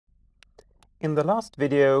In the last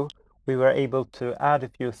video, we were able to add a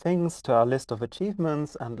few things to our list of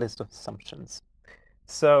achievements and list of assumptions.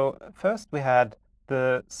 So first we had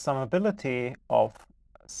the summability of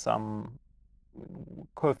some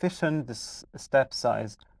coefficient, this step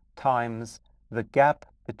size, times the gap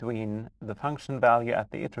between the function value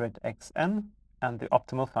at the iterate xn and the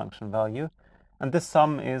optimal function value. And this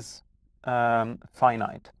sum is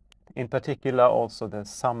finite. In particular, also the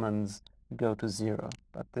summands go to 0,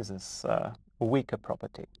 but this is a weaker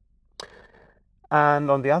property.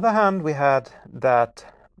 And on the other hand, we had that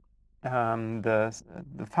the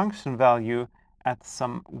function value at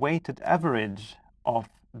some weighted average of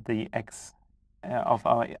the x of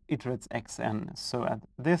our iterates xn. So at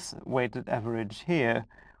this weighted average here,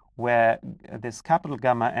 where this capital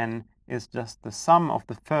gamma n is just the sum of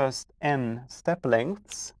the first n step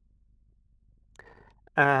lengths,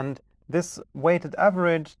 and this weighted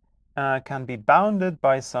average can be bounded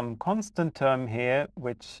by some constant term here,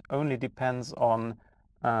 which only depends on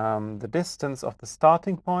the distance of the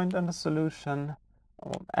starting point and the solution,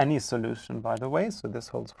 or any solution, by the way. So this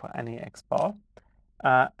holds for any x bar.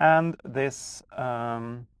 And this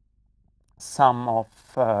sum of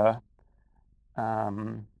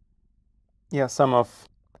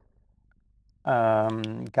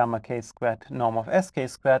gamma k squared norm of sk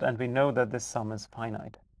squared, and we know that this sum is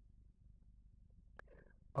finite.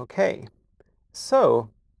 Okay, so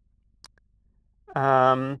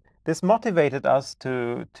this motivated us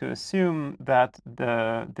to assume that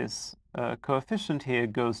this coefficient here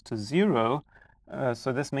goes to 0.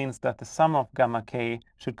 So this means that the sum of gamma k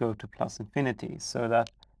should go to plus infinity, so that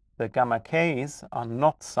the gamma k's are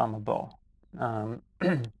not summable.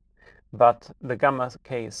 But the gamma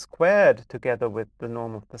k squared together with the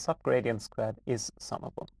norm of the subgradient squared is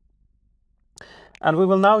summable. And we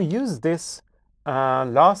will now use this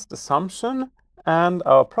last assumption and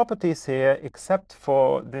our properties here, except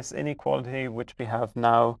for this inequality, which we have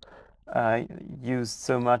now used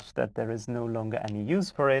so much that there is no longer any use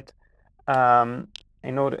for it,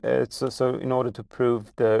 in order to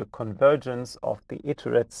prove the convergence of the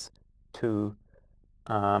iterates to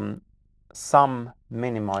some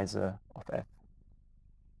minimizer of f.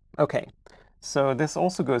 Okay, so this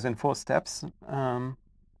also goes in 4 steps.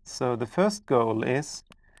 So the first goal is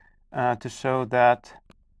to show that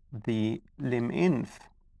the lim_inf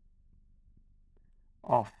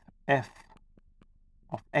of f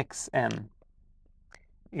of xn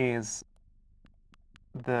is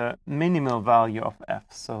the minimal value of f,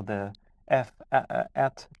 so the f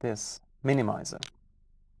at this minimizer.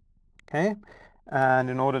 Okay, and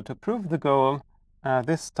in order to prove the goal,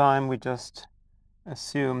 this time we just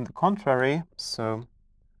assume the contrary, so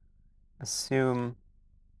assume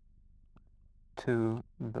to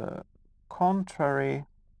the contrary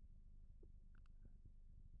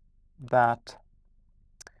that,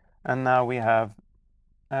 and now we have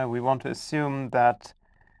we want to assume that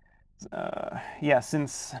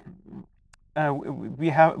since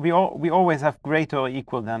we always have greater or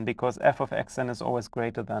equal than, because f of xn is always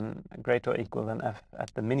greater or equal than f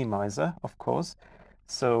at the minimizer, of course.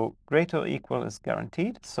 So greater or equal is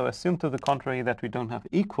guaranteed. So assume to the contrary that we don't have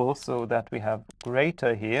equal, so that we have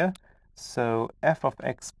greater here. So f of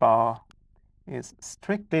x bar is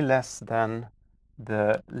strictly less than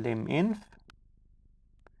the lim_inf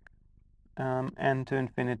n to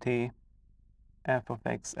infinity f of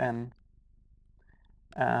xn.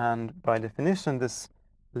 And by definition, this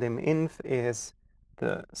lim_inf is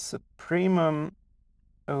the supremum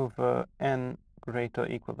over n greater or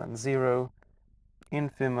equal than 0,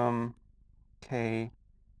 infimum k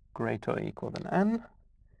greater or equal than n,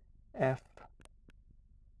 f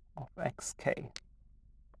of xk.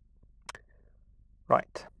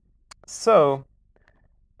 Right. So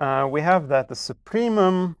we have that the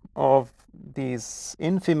supremum of these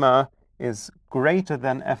infima is greater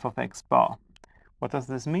than f of x bar. What does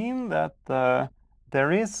this mean? That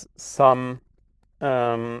there is some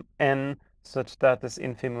n such that this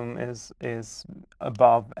infimum is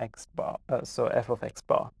above x bar, so f of x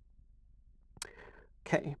bar.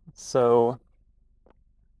 Okay, so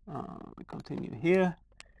we continue here.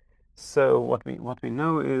 So what we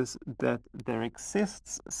know is that there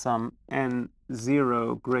exists some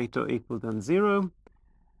n0 greater or equal than 0,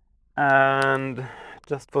 and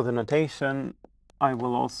just for the notation, I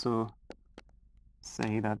will also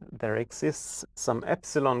say that there exists some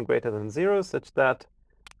epsilon greater than 0, such that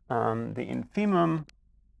the infimum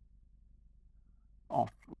of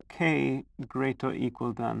k greater or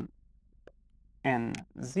equal than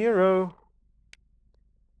n0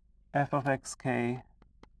 f of xk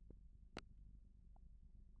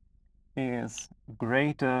is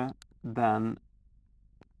greater than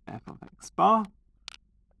f of x bar.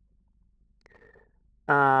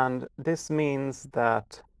 And this means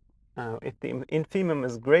that if the infimum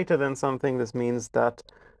is greater than something, this means that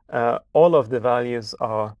all of the values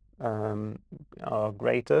are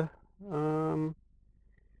greater.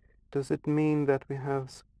 Does it mean that we have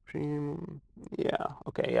supreme? Yeah,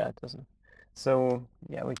 okay, yeah, it doesn't. So,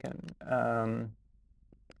 yeah, we can...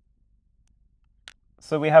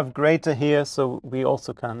 so we have greater here, so we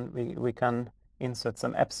also we can insert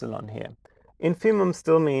some epsilon here. Infimum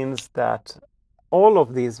still means that all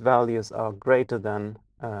of these values are greater than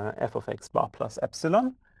f of x bar plus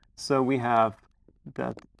epsilon. So we have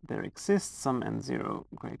that there exists some n0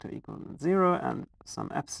 greater or equal than 0 and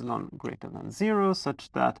some epsilon greater than 0,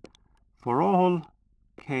 such that for all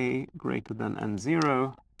k greater than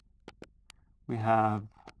n0, we have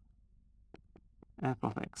f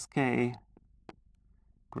of xk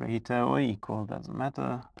greater or equal, doesn't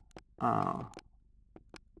matter,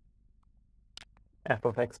 f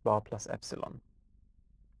of x bar plus epsilon.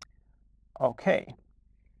 Okay,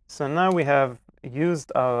 so now we have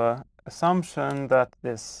used our assumption that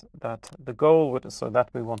the goal so that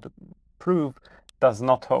we want to prove does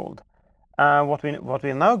not hold. What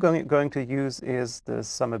we're now going to use is the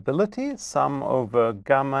summability, sum over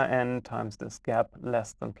gamma n times this gap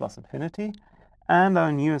less than plus infinity, and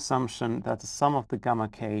our new assumption that the sum of the gamma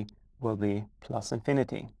k will be plus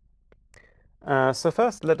infinity. So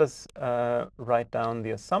first, let us write down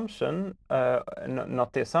the assumption,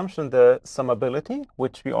 not the assumption, the summability,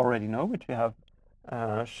 which we already know, which we have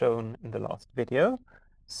shown in the last video.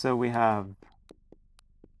 So we have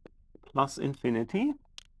plus infinity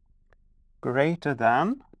greater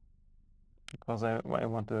than, because I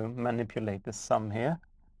want to manipulate this sum here,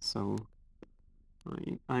 so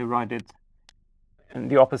I write it in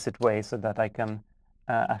the opposite way so that I can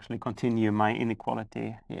actually continue my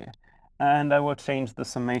inequality here. And I will change the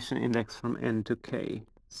summation index from n to k.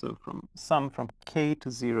 So from sum from k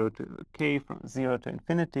to 0 to k, from 0 to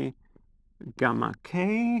infinity, gamma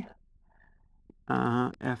k,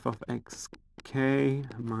 f of x k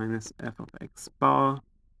minus f of x bar.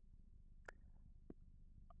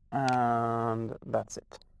 And that's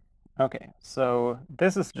it. Okay, so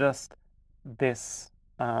this is just this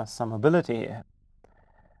summability here.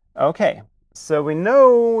 Okay, so we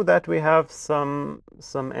know that we have some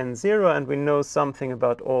n0, and we know something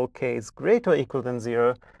about all k's greater or equal than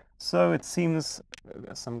 0. So it seems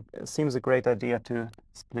a great idea to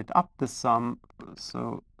split up the sum.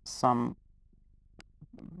 So sum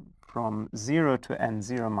from 0 to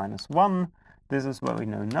n0 minus 1. This is where we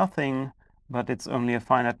know nothing, but it's only a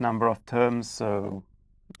finite number of terms, so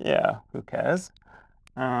yeah, who cares?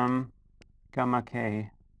 Gamma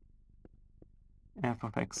k f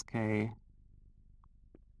of xk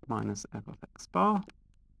minus f of x bar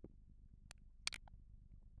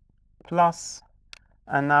plus,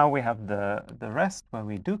 and now we have the rest where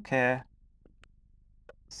we do care.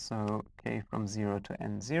 So k from 0 to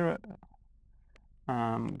n0,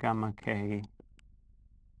 gamma k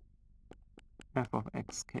f of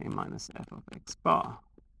xk minus f of x bar.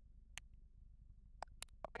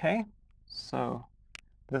 Okay, so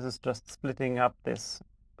this is just splitting up this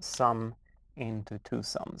sum into two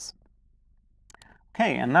sums.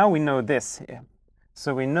 Okay, and now we know this here.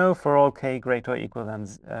 So we know for all k greater or equal than,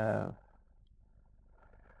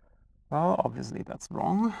 well, obviously that's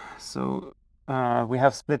wrong. So we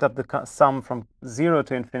have split up the sum from 0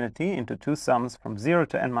 to infinity into two sums, from 0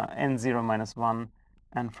 to n0 minus 1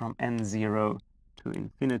 and from n0 to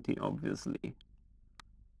infinity, obviously.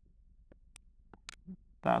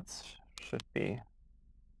 That should be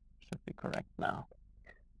correct now.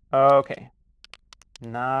 Okay,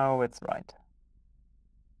 now it's right.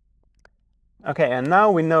 Okay, and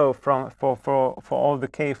now we know for all the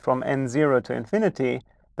k from n0 to infinity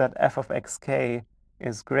that f of xk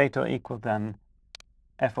is greater or equal than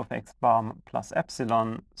f of x bar plus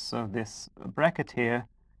epsilon. So this bracket here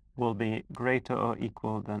will be greater or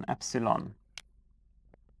equal than epsilon.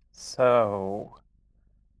 So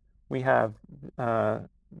we have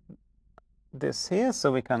this here,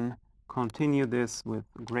 so we can continue this with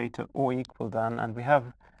greater or equal than, and we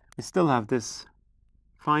still have this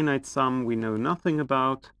finite sum we know nothing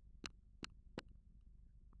about.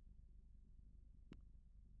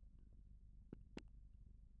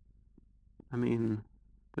 I mean,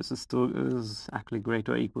 this is actually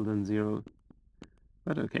greater or equal than 0,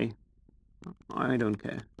 but okay, I don't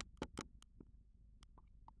care.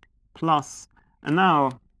 Plus, and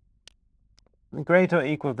now greater or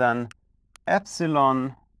equal than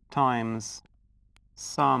epsilon times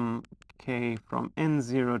sum k from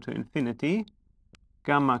n0 to infinity,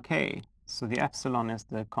 gamma k. So the epsilon is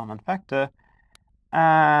the common factor.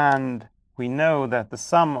 and we know that the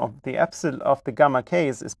sum of the epsilon of the gamma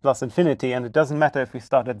k's is plus infinity, and it doesn't matter if we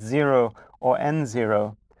start at 0 or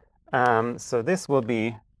n0. So this will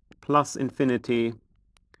be plus infinity,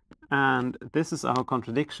 and this is our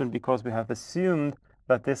contradiction because we have assumed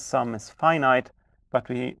that this sum is finite, but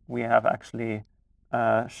we have actually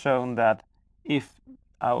shown that if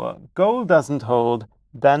our goal doesn't hold,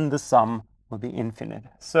 then the sum will be infinite.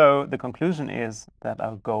 So the conclusion is that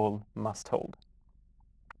our goal must hold.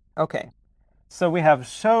 Okay, so we have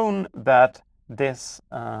shown that this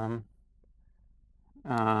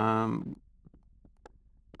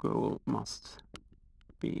goal must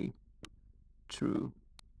be true.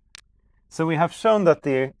 So we have shown that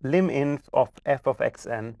the lim_inf of f of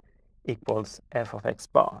xn equals f of x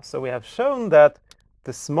bar. So we have shown that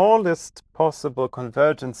the smallest possible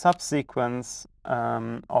convergent subsequence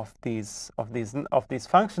of these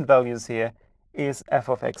function values here is f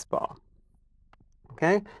of x bar.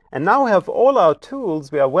 Okay, and now we have all our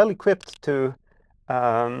tools. We are well equipped to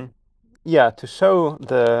show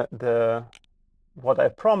the what I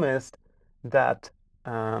promised, that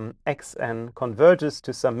xn converges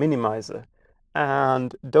to some minimizer.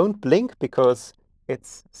 And don't blink because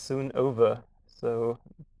it's soon over. So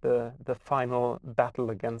the final battle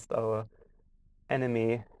against our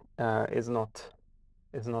enemy is not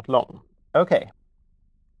long. Okay.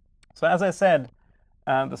 So as I said,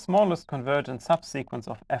 the smallest convergent subsequence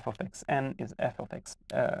of f of xn is f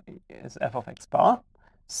of x bar.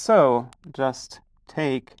 So just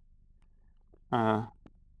take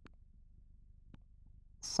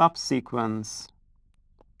subsequence,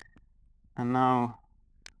 and now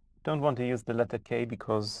don't want to use the letter k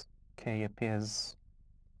because k appears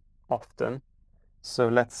often. So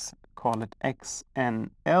let's call it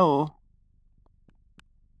xnl,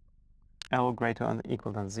 l greater than or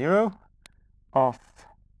equal than 0, of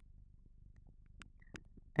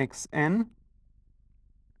xn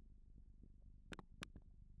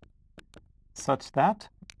such that,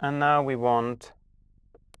 and now we want,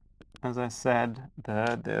 as I said,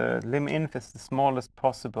 the lim_inf is the smallest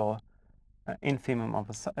possible infimum of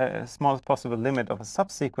smallest possible limit of a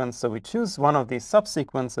subsequence. So we choose one of these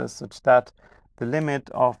subsequences such that the limit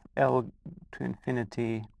of L to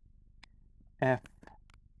infinity f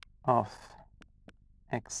of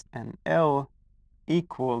xnl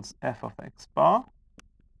equals f of x bar.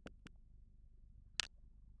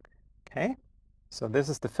 Okay, so this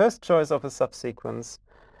is the first choice of a subsequence.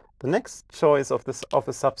 The next choice of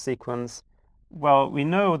a subsequence, well, we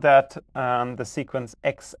know that the sequence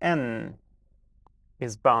xn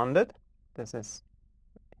is bounded. This is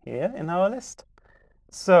here in our list.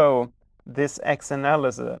 So this xnl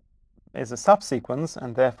is a subsequence,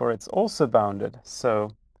 and therefore it's also bounded.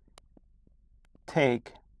 So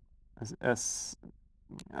take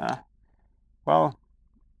well,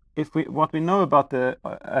 what we know about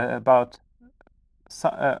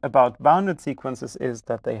about bounded sequences is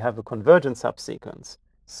that they have a convergent subsequence.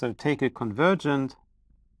 So take a convergent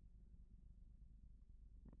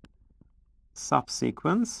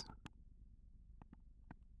subsequence,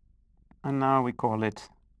 and now we call it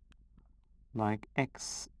like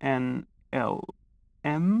xnlm.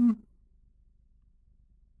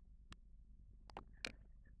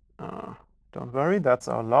 Don't worry, that's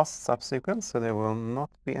our last subsequence, so there will not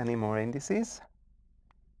be any more indices.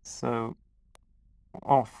 So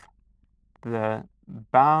of the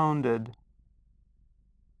bounded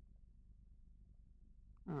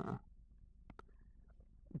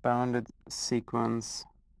sequence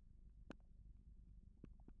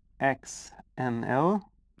xnl,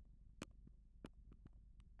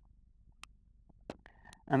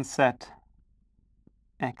 and set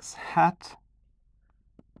x hat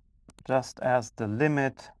just as the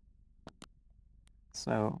limit.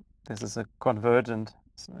 So this is a convergent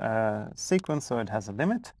sequence, so it has a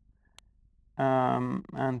limit.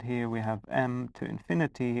 And here we have m to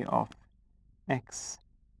infinity of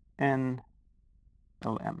xnlm.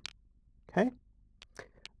 Okay.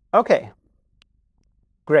 Okay.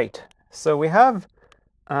 Great. So we have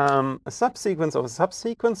a subsequence of a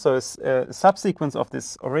subsequence, so a subsequence of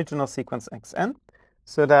this original sequence xn,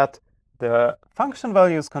 so that the function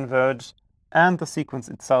values converge and the sequence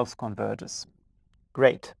itself converges.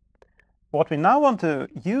 Great. What we now want to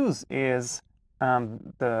use is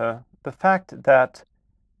the fact that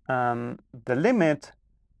the limit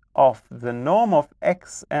of the norm of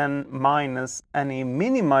xn minus any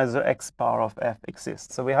minimizer x bar of f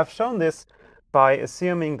exists. So we have shown this by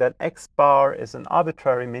assuming that x bar is an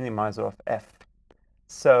arbitrary minimizer of f.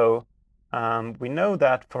 So we know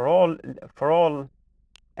that for all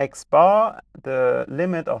x bar, the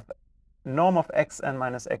limit of norm of xn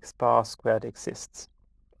minus x bar squared exists.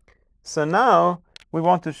 So now we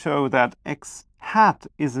want to show that x hat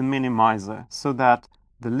is a minimizer, so that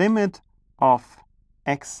the limit of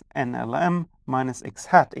xnlm minus x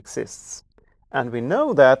hat exists. And we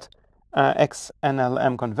know that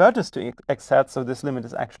xnlm converges to x hat, so this limit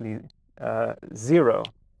is actually 0.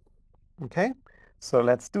 Okay, so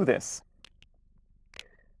let's do this.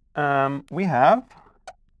 We have,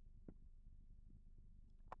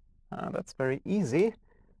 that's very easy.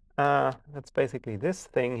 That's basically this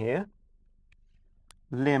thing here.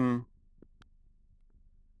 Lim,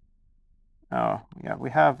 we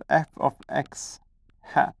have f of x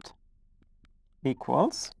hat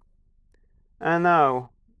equals, and now,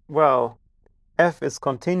 well, f is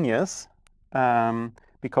continuous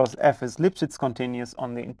because f is Lipschitz continuous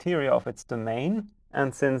on the interior of its domain,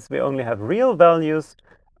 and since we only have real values,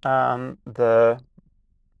 the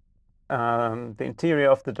interior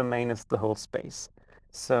of the domain is the whole space.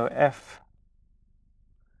 So f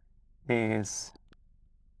is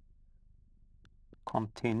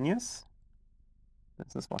continuous.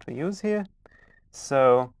 This is what we use here.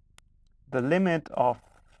 So the limit of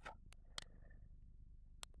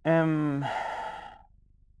m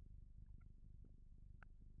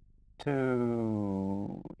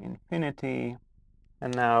to infinity,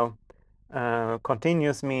 and now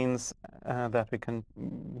continuous means that we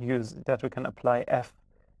can apply f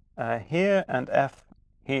here and f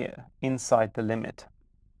here inside the limit.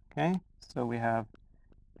 Okay, so we have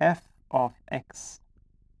f of xn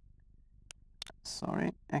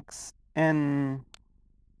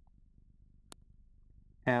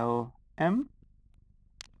lm.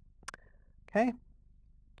 Okay,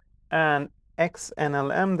 and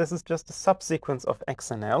xnlm, this is just a subsequence of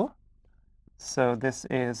xnl. So this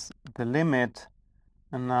is the limit,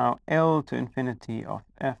 and now L to infinity of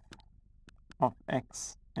f of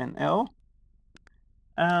x and L,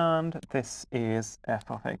 and this is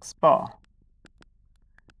f of x bar.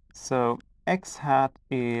 So x hat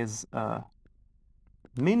is a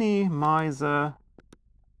minimizer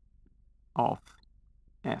of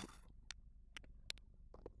f.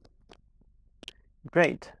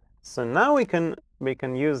 Great. So now we can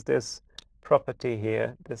use this property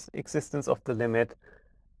here, this existence of the limit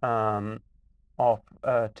of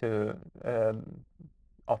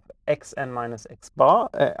xn minus x bar,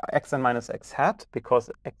 xn minus x hat,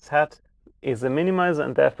 because x hat is a minimizer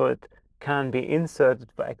and therefore it can be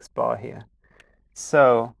inserted for x bar here.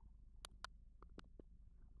 So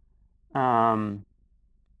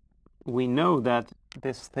we know that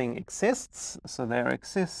this thing exists, so there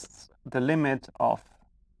exists the limit of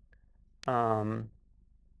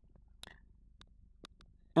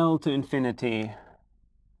L to infinity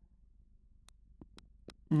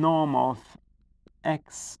norm of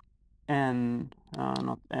x n,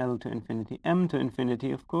 not L to infinity, m to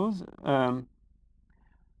infinity, of course.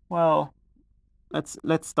 Well, let's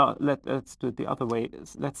do it the other way.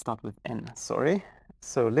 Let's start with n. Sorry.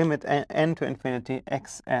 So limit n to infinity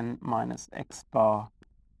xn minus x bar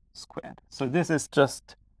squared. So this is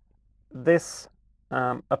just this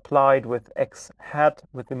applied with x hat,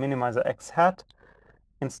 with the minimizer x hat,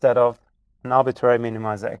 instead of an arbitrary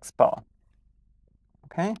minimizer x bar.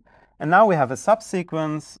 Okay, and now we have a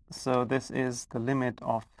subsequence. So this is the limit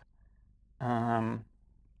of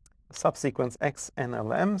subsequence x n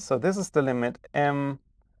lm. So this is the limit m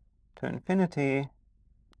to infinity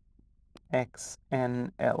x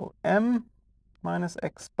n lm minus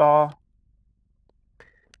x bar,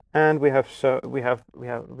 and we have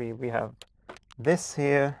this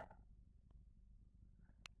here.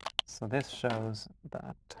 So this shows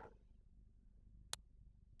that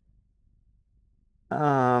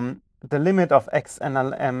the limit of x n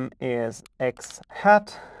lm is x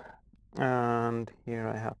hat, and here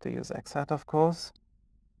I have to use x hat, of course.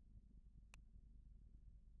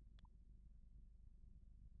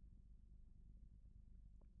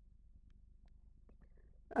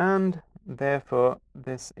 And therefore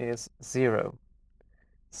this is 0.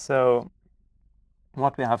 So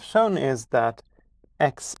what we have shown is that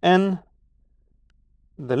xn,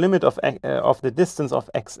 the limit of the distance of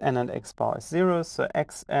xn and x bar is 0, so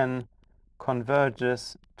xn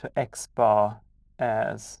converges to x bar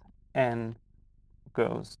as n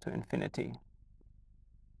goes to infinity.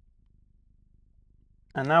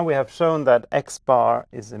 And now we have shown that x bar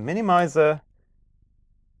is a minimizer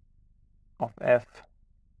of f,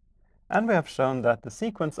 and we have shown that the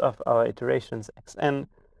sequence of our iterations xn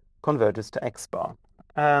converges to x bar.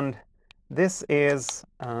 And this is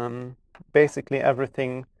basically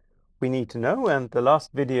everything we need to know, and the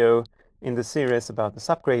last video in the series about the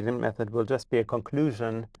subgradient method will just be a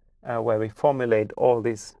conclusion where we formulate all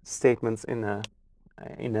these statements in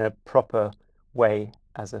a proper way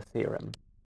as a theorem.